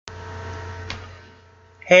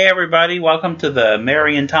Hey everybody, welcome to the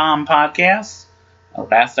Mary and Tom podcast.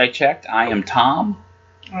 Last I checked, I am Tom.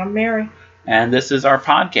 I'm Mary. And this is our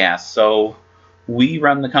podcast. So we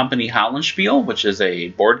run the company Hollandspiel, which is a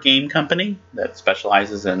board game company that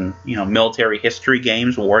specializes in, military history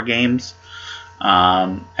games, war games.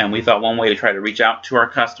 And we thought one way to try to reach out to our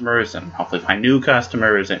customers and hopefully find new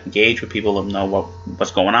customers and engage with people and know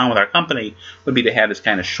what's going on with our company would be to have this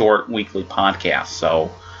kind of short weekly podcast.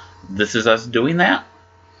 So this is us doing that.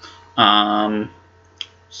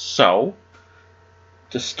 So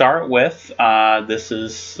to start with, this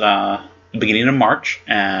is the beginning of March,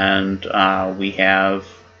 and we have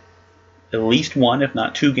at least one, if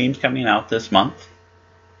not two, games coming out this month.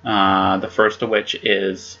 The first of which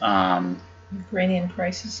is Ukrainian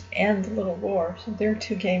Crisis and The Little War. So there are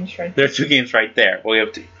two games right there. There are two games right there. We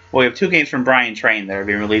have two games from Brian Train that are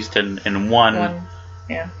being released in one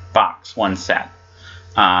box, one set.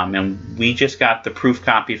 And we just got the proof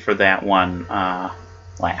copy for that one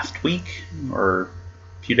last week or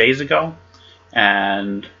a few days ago.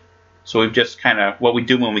 And so we've just kind of, what we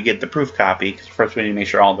do when we get the proof copy, because first we need to make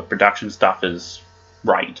sure all the production stuff is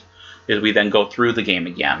right, is we then go through the game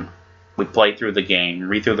again. We play through the game,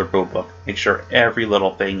 read through the rulebook, make sure every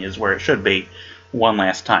little thing is where it should be one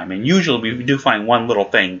last time. And usually we do find one little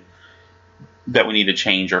thing that we need to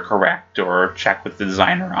change or correct or check with the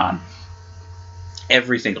designer on.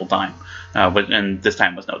 Every single time, and this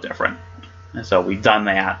time was no different. And so we've done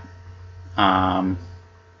that, and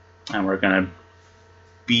we're going to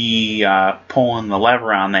be pulling the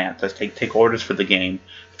lever on that to take orders for the game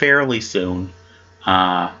fairly soon.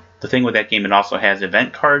 The thing with that game, it also has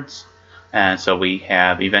event cards, and so we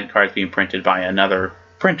have event cards being printed by another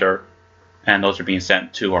printer, and those are being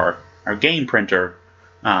sent to our game printer,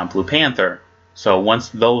 Blue Panther. So once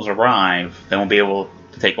those arrive, then we'll be able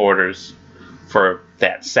to take orders for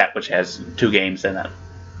that set, which has two games in it.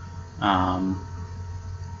 And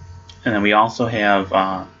then we also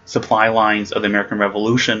have supply lines of the American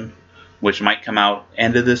Revolution, which might come out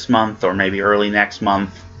end of this month or maybe early next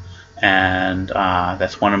month. And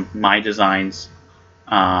that's one of my designs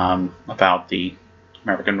about the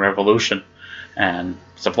American Revolution and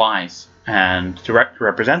supplies. And to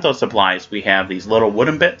represent those supplies, we have these little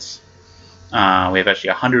wooden bits. We have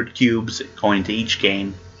actually 100 cubes going to each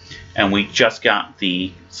game. And we just got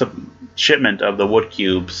the shipment of the wood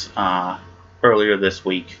cubes earlier this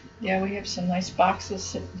week. Yeah, we have some nice boxes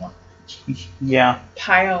sitting on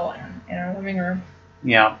pile in our living room.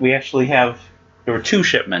 Yeah, we actually there were two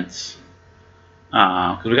shipments.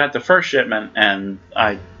 Because we got the first shipment, and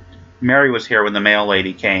Mary was here when the mail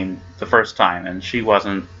lady came the first time, and she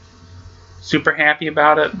wasn't super happy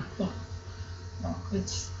about it. No,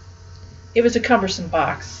 it was a cumbersome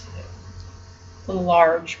box. A little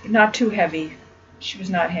large, but not too heavy. She was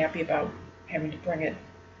not happy about having to bring it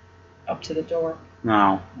up to the door.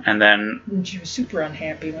 No, and then she was super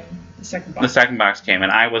unhappy when the second box came,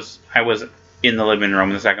 and I was in the living room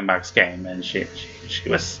when the second box came, and she had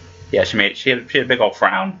a big old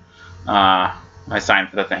frown. I signed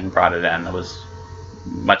for the thing, brought it in. It was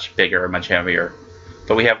much bigger, much heavier.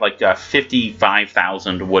 But we have like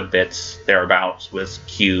 55,000 wood bits thereabouts with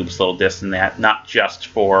cubes, little this and that, not just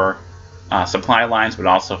for supply lines, but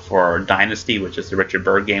also for Dynasty, which is the Richard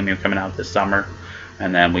Berg game we have coming out this summer.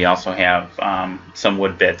 And then we also have some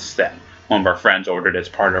wood bits that one of our friends ordered as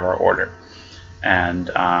part of our order. And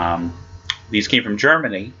these came from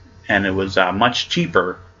Germany, and it was much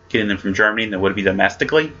cheaper getting them from Germany than it would be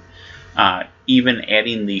domestically. Even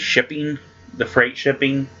adding the shipping, the freight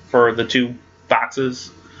shipping for the two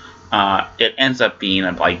boxes, it ends up being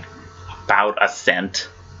like about a cent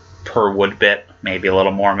per wood bit, maybe a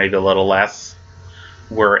little more, maybe a little less.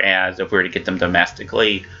 Whereas if we were to get them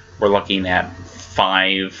domestically, we're looking at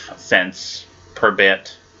 5 cents per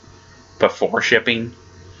bit before shipping.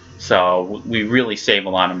 So we really save a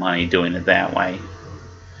lot of money doing it that way,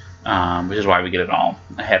 which is why we get it all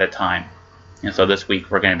ahead of time. And so this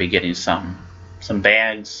week we're going to be getting some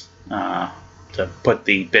bags to put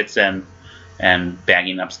the bits in and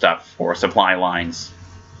bagging up stuff for supply lines.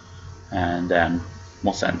 And then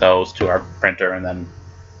we'll send those to our printer, and then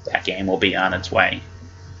that game will be on its way.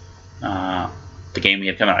 The game we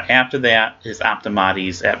have coming out after that is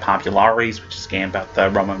Optimati's at Populares, which is a game about the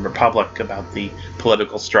Roman Republic, about the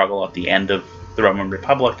political struggle at the end of the Roman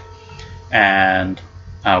Republic. And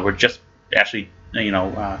we're just actually,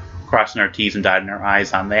 crossing our T's and dotting our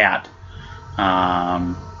I's on that.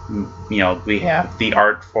 We have the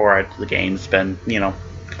art for it. The game's been,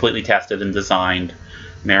 completely tested and designed.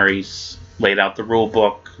 Mary's laid out the rule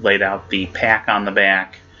book, laid out the pack on the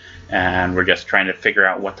back, and we're just trying to figure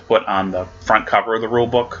out what to put on the front cover of the rule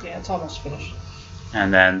book. Yeah, it's almost finished.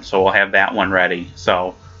 And then, so we'll have that one ready.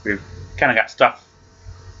 So we've kind of got stuff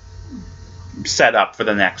set up for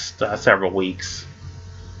the next several weeks.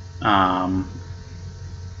 And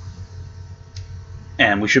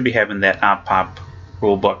we should be having that Op-Pop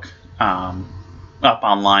rulebook up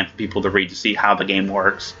online for people to read to see how the game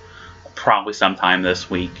works. Probably sometime this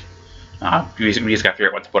week. We just got to figure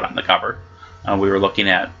out what to put on the cover. We were looking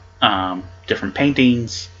at different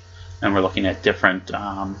paintings, and we're looking at different.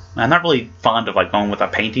 I'm not really fond of like going with a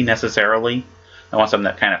painting necessarily. I want something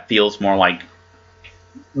that kind of feels more like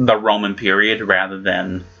the Roman period rather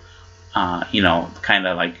than, kind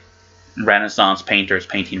of like Renaissance painters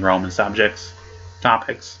painting Roman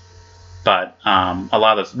topics. But a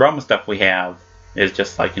lot of this Roman stuff we have is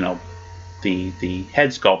just like, the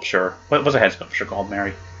head sculpture. What was a head sculpture called,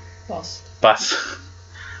 Mary? Bust.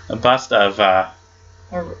 A bust of.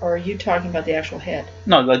 Or are you talking about the actual head?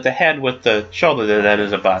 No, like the head with the shoulder. That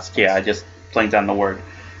is a bust. Yeah, I just blanked on the word.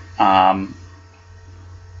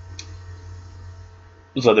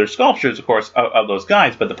 So there's sculptures, of course, of those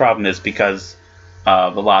guys, but the problem is because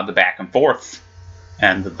of a lot of the back and forth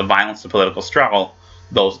and the violence of political struggle,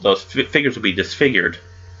 those figures will be disfigured.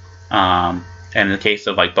 And in the case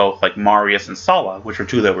of both Marius and Sulla, which are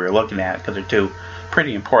two that we were looking at, because they're two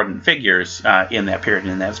pretty important figures in that period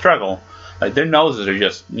in that struggle, their noses are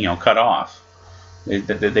just cut off.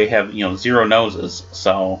 They have zero noses,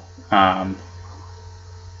 so and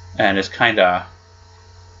it's kind of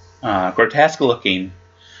grotesque looking,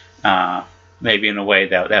 maybe in a way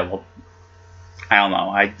that will, I don't know.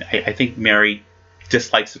 I think Mary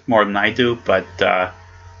dislikes it more than I do, but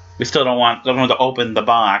we still don't want to open the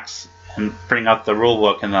box and bring out the rule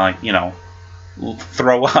book and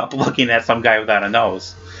throw up looking at some guy without a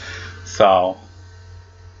nose. So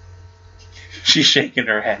she's shaking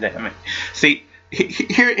her head at me. See,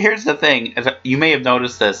 here's the thing. You may have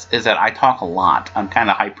noticed this, is that I talk a lot. I'm kind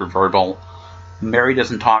of hyperverbal. Mary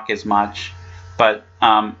doesn't talk as much. But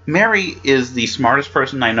Mary is the smartest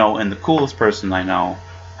person I know and the coolest person I know.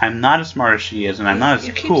 I'm not as smart as she is, and I'm not as cool.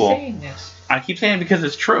 You keep saying this. I keep saying it because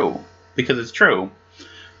it's true.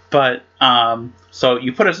 But, so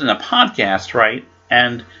you put us in a podcast, right?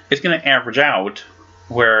 And it's going to average out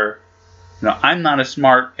where, I'm not as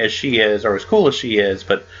smart as she is or as cool as she is,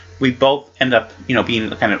 but we both end up, being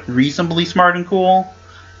kind of reasonably smart and cool.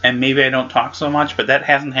 And maybe I don't talk so much, but that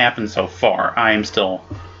hasn't happened so far. I am still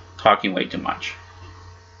talking way too much.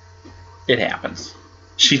 It happens.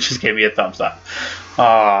 She just gave me a thumbs up.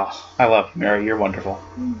 I love you, Mary. You're wonderful.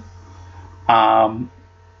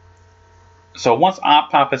 So once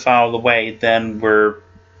Op-Pop is out of the way, then we're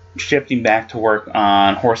shifting back to work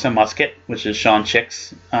on Horse and Musket, which is Sean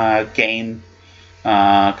Chick's game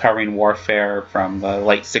covering warfare from the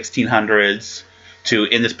late 1600s to,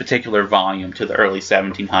 in this particular volume, to the early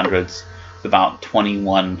 1700s. About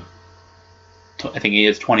 21, I think he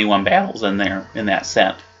has 21 battles in there, in that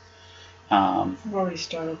set. I've already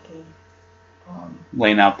started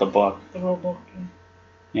laying out the book. The rule book.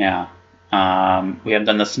 Yeah. We haven't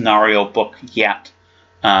done the scenario book yet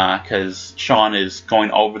because Sean is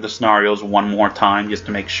going over the scenarios one more time just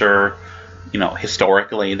to make sure,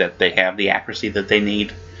 historically that they have the accuracy that they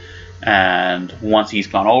need. And once he's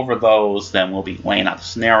gone over those, then we'll be laying out the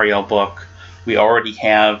scenario book. We already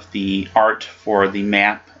have the art for the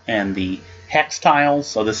map and the hex tiles,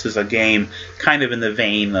 so this is a game kind of in the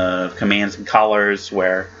vein of Commands and Colors,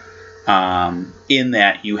 where in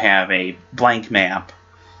that you have a blank map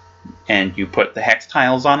and you put the hex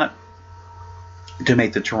tiles on it to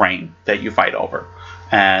make the terrain that you fight over.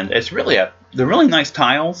 And it's really they're really nice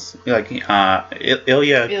tiles. Like Ilya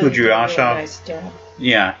Kudryashov, nice job.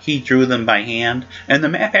 Yeah, he drew them by hand. And the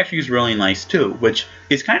map actually is really nice too, which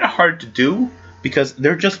is kind of hard to do because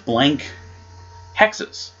they're just blank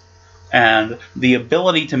hexes. And the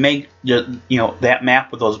ability to make that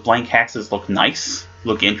map with those blank hexes look nice,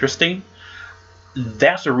 look interesting,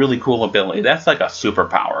 that's a really cool ability. That's like a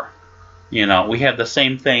superpower. We have the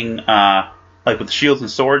same thing like with the Shields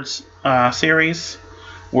and Swords series,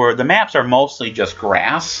 where the maps are mostly just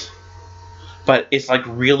grass, but it's like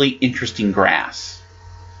really interesting grass.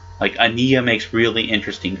 Like Anya makes really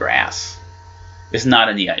interesting grass. It's not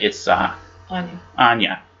Anya, it's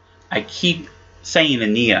Anya. I keep saying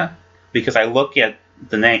Anya because I look at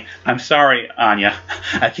the name. I'm sorry, Anya.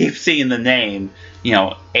 I keep seeing the name,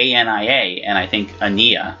 Ania, and I think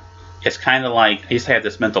Ania. It's kind of like, I used to have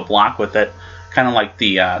this mental block with it, kind of like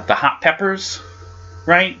the hot peppers,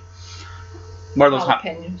 right? What are those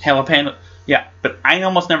jalapeno? Yeah, but I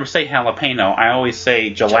almost never say jalapeno. I always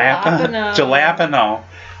say jalapeno.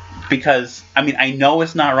 Because, I know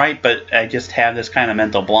it's not right, but I just have this kind of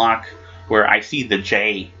mental block where I see the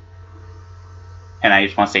J and I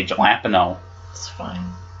just want to say Jalapeno. It's fine.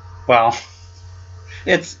 Well,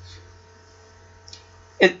 it's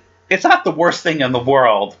not the worst thing in the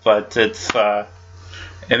world, but it's and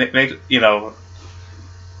it makes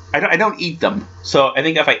I don't eat them, so I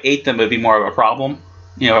think if I ate them, it'd be more of a problem.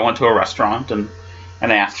 I went to a restaurant and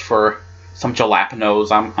asked for some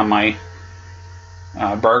jalapenos on my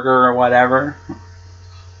burger or whatever,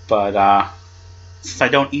 but since I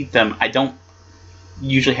don't eat them, I don't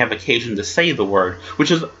usually have occasion to say the word,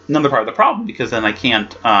 which is another part of the problem, because then I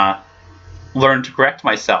can't learn to correct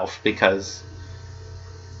myself because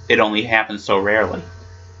it only happens so rarely.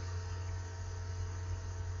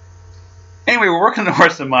 Anyway, we're working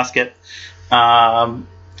towards the Musket.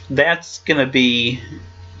 That's going to be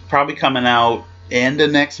probably coming out end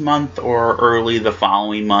of next month or early the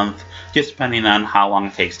following month, just depending on how long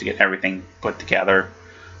it takes to get everything put together.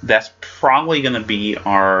 That's probably going to be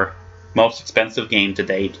our most expensive game to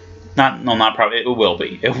date. Not probably. It will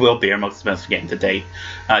be. It will be our most expensive game to date,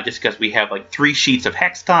 just because we have like 3 sheets of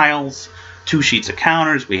hex tiles, 2 sheets of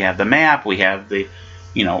counters. We have the map. We have the,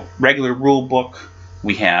 regular rule book.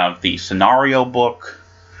 We have the scenario book.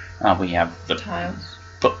 We have the tiles.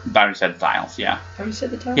 I already said tiles. Yeah. Have you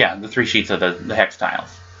said the tiles? Yeah, the 3 sheets of the hex tiles,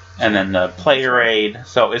 and then the player aid.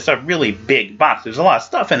 So it's a really big box. There's a lot of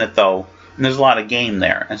stuff in it though, and there's a lot of game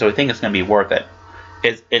there, and so I think it's going to be worth it.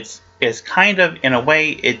 It's kind of, in a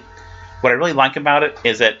way, what I really like about it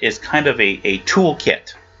is that it's kind of a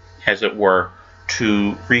toolkit, as it were,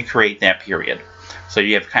 to recreate that period. So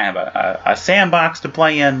you have kind of a sandbox to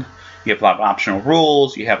play in. You have a lot of optional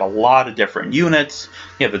rules. You have a lot of different units.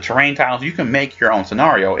 You have the terrain tiles. You can make your own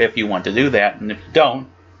scenario if you want to do that. And if you don't,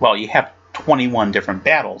 well, you have 21 different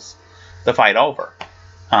battles to fight over.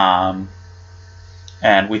 And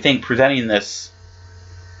we think presenting this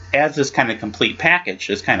as this kind of complete package,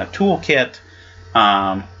 this kind of toolkit,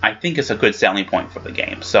 I think it's a good selling point for the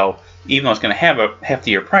game. So even though it's going to have a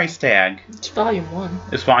heftier price tag, it's Volume 1.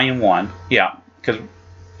 It's Volume 1, yeah. Because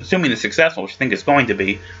assuming it's successful, which I think it's going to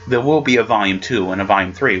be, there will be a Volume 2 and a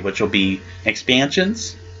Volume 3, which will be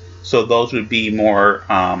expansions. So those would be more,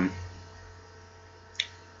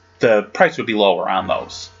 the price would be lower on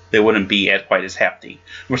those. They wouldn't be quite as hefty.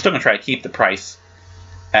 We're still going to try to keep the price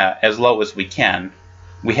as low as we can.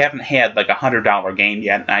 We haven't had like a $100 game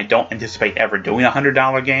yet, and I don't anticipate ever doing a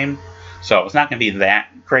 $100 game. So it's not going to be that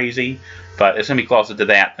crazy, but it's going to be closer to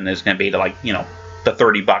that than it's going to be to, like, the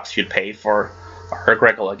 $30 you'd pay for our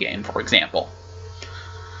Agricola game, for example.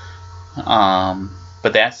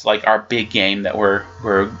 But that's like our big game that we're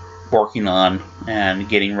working on and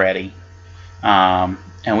getting ready. And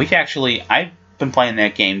I've been playing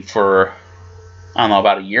that game for, I don't know,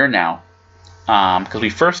 about a year now. Because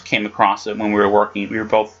we first came across it when we were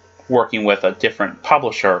both working with a different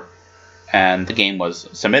publisher, and the game was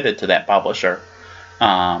submitted to that publisher.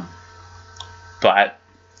 But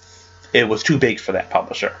it was too big for that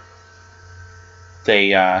publisher.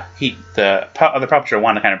 The other publisher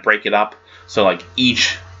wanted to kind of break it up, so like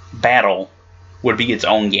each battle would be its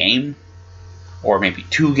own game, or maybe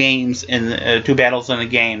 2 games in 2 battles in a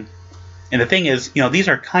game. And the thing is, these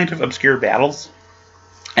are kind of obscure battles.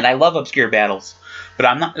 And I love obscure battles, but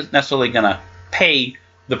I'm not necessarily going to pay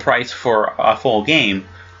the price for a full game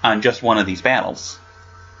on just one of these battles.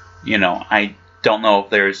 I don't know if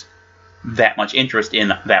there's that much interest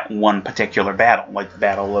in that one particular battle, like the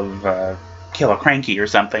Battle of Killer Cranky or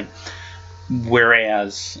something.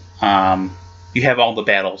 Whereas you have all the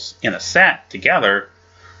battles in a set together,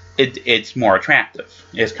 it's more attractive.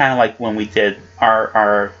 It's kind of like when we did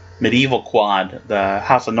our medieval quad, the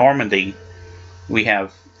House of Normandy. We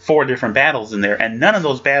have 4 different battles in there, and none of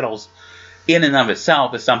those battles in and of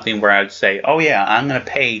itself is something where I'd say, oh yeah, I'm going to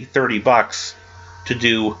pay $30 to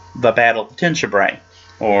do the Battle of Tinchebray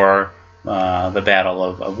or the Battle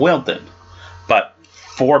of Wilton. But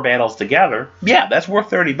 4 battles together, yeah, that's worth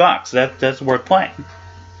 $30. That's worth playing.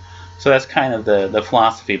 So that's kind of the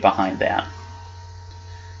philosophy behind that.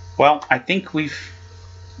 Well, I think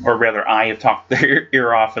I have talked their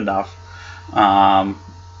ear off enough.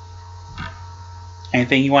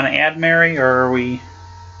 Anything you want to add, Mary, or are we?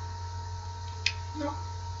 No.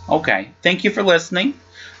 Okay. Thank you for listening.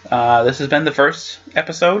 This has been the first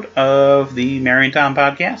episode of the Mary and Tom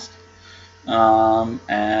podcast.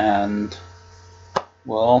 And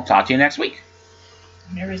we'll talk to you next week.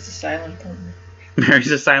 Mary's the silent partner. Mary's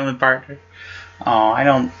the silent partner. Oh, I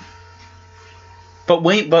don't. But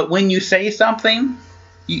when you say something,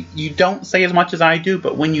 you don't say as much as I do.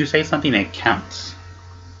 But when you say something, it counts.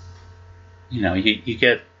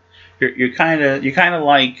 You're kind of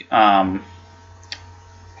like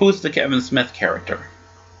who's the Kevin Smith character?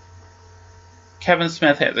 Kevin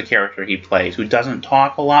Smith has a character he plays who doesn't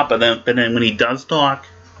talk a lot, but then when he does talk,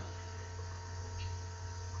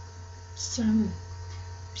 Silent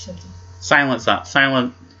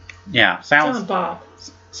Bob.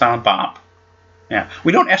 Silent Bob. Yeah,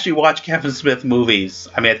 we don't actually watch Kevin Smith movies.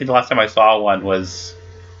 I mean, I think the last time I saw one was,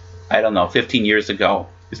 I don't know, 15 years ago.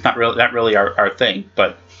 It's not really our thing,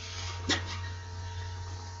 but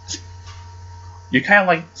you're kind of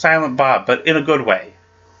like Silent Bob, but in a good way.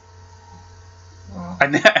 Wow.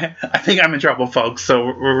 I think I'm in trouble, folks. So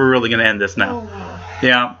we're really gonna end this now. Oh, wow.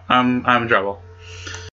 Yeah, I'm in trouble.